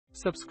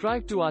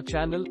Subscribe to our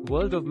channel,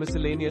 World of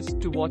Miscellaneous,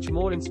 to watch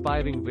more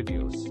inspiring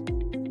videos.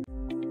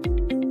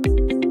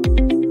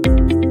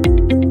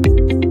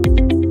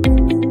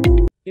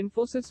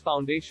 Infosys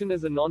Foundation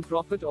is a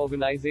non-profit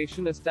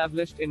organization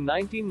established in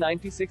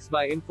 1996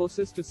 by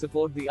Infosys to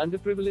support the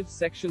underprivileged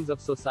sections of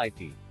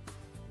society.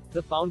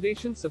 The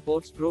foundation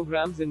supports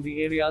programs in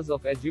the areas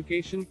of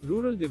education,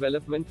 rural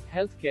development,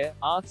 healthcare,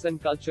 arts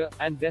and culture,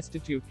 and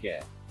destitute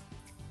care.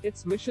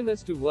 Its mission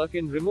is to work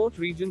in remote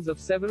regions of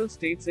several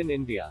states in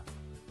India.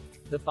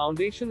 The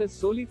foundation is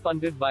solely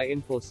funded by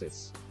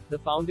Infosys. The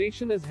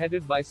foundation is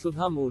headed by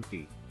Sudha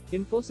Murthy.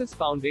 Infosys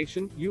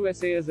Foundation,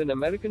 USA is an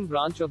American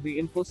branch of the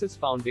Infosys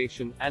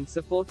Foundation, and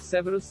supports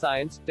several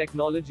science,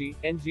 technology,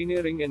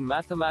 engineering and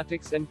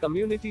mathematics and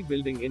community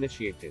building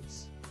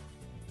initiatives.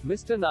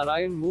 Mr.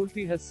 Narayan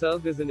Murthy has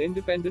served as an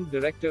independent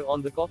director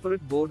on the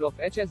corporate board of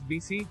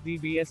HSBC,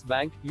 DBS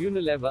Bank,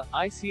 Unilever,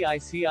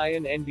 ICICI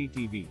and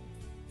NDTV.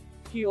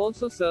 He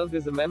also served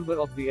as a member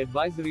of the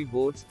advisory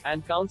boards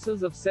and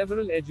councils of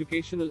several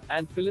educational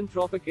and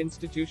philanthropic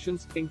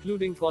institutions,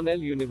 including Cornell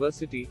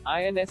University,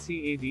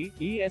 INSEAD,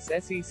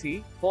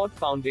 ESSEC, Ford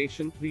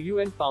Foundation, the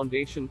UN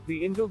Foundation,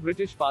 the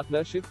Indo-British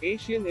Partnership,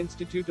 Asian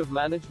Institute of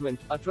Management,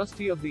 a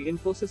trustee of the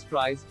Infosys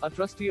Prize, a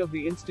trustee of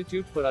the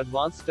Institute for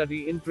Advanced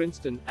Study in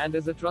Princeton, and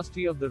as a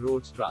trustee of the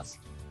Rhodes Trust.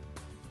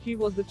 He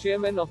was the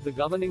chairman of the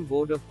governing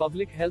board of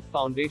Public Health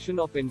Foundation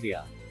of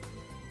India.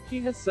 He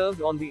has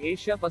served on the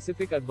Asia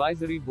Pacific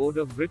Advisory Board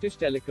of British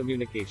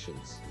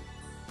Telecommunications.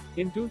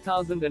 In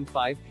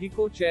 2005, he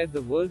co-chaired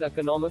the World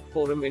Economic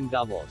Forum in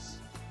Davos.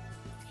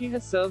 He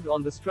has served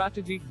on the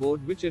Strategic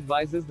Board, which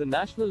advises the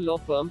national law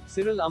firm,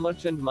 Cyril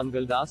Amarchand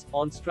Mangaldas,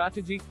 on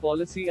strategic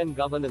policy and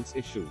governance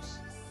issues.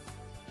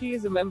 He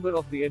is a member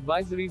of the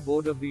Advisory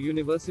Board of the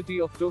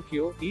University of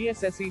Tokyo,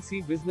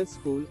 ESSEC Business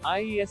School,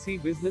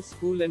 IESE Business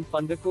School and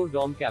Fundaco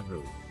Dom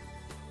Cabral.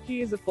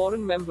 He is a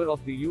foreign member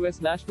of the U.S.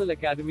 National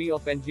Academy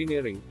of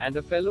Engineering, and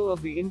a Fellow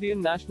of the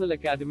Indian National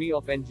Academy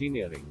of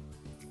Engineering.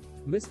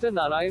 Mr.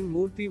 Narayan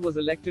Murthy was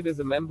elected as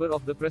a member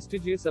of the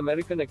prestigious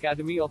American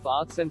Academy of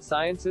Arts and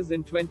Sciences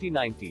in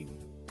 2019.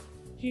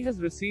 He has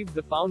received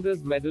the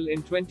Founders Medal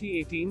in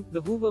 2018,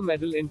 the Hoover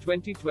Medal in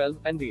 2012,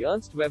 and the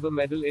Ernst Weber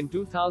Medal in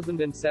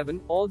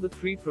 2007, all the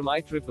three from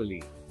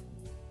IEEE.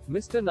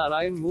 Mr.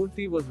 Narayan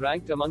Murthy was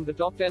ranked among the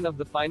top 10 of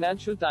the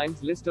Financial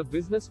Times list of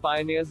business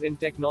pioneers in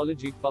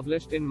technology,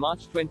 published in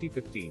March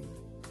 2015.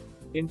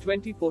 In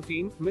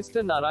 2014,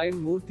 Mr. Narayan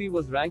Murthy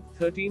was ranked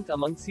 13th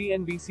among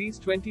CNBC's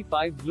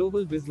 25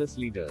 global business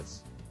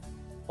leaders.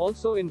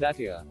 Also in that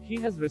year, he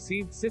has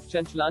received Sif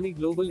Chanchlani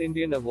Global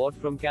Indian Award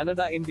from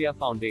Canada India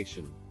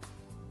Foundation.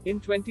 In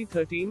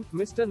 2013,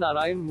 Mr.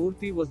 Narayan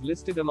Murthy was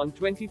listed among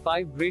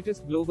 25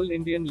 greatest global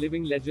Indian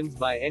living legends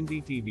by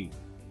NDTV.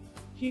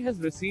 He has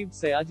received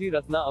Sayaji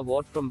Ratna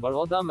Award from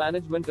Baroda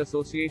Management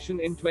Association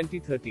in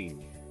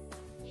 2013.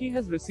 He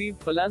has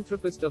received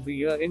Philanthropist of the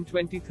Year in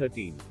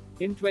 2013.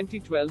 In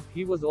 2012,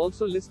 he was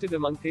also listed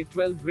among the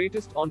 12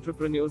 greatest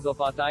entrepreneurs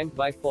of our time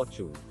by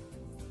Fortune.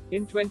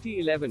 In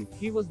 2011,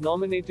 he was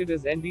nominated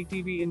as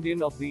NDTV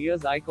Indian of the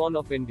Year's Icon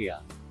of India.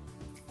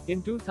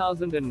 In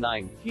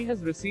 2009, he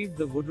has received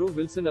the Woodrow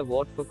Wilson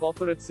Award for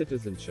Corporate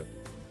Citizenship.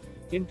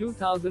 In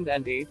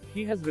 2008,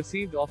 he has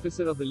received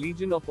Officer of the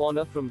Legion of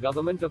Honor from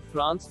Government of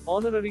France,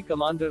 Honorary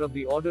Commander of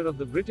the Order of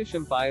the British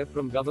Empire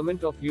from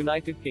Government of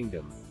United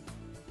Kingdom.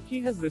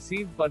 He has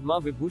received Padma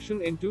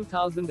Vibhushan in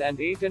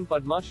 2008 and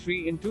Padma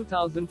Shri in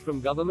 2000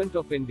 from Government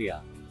of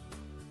India.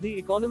 The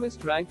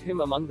Economist ranked him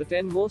among the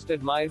 10 most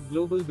admired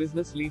global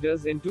business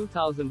leaders in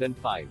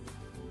 2005.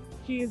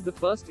 He is the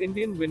first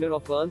Indian winner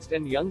of Ernst &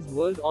 Young's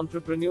World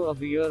Entrepreneur of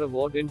the Year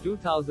Award in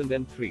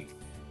 2003.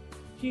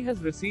 He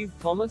has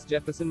received Thomas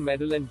Jefferson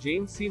Medal and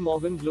James C.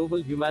 Morgan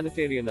Global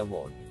Humanitarian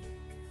Award.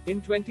 In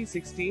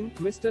 2016,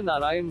 Mr.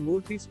 Narayan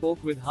Murthy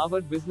spoke with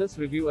Harvard Business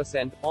Review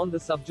Ascent on the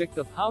subject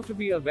of how to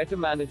be a better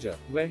manager,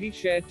 where he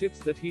shared tips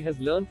that he has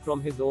learned from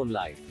his own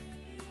life.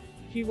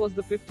 He was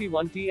the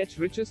 51th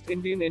richest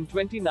Indian in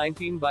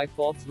 2019 by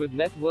Forbes with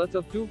net worth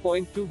of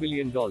 $2.2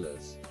 billion.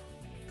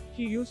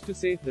 He used to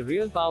say, "The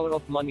real power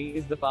of money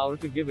is the power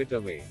to give it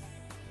away."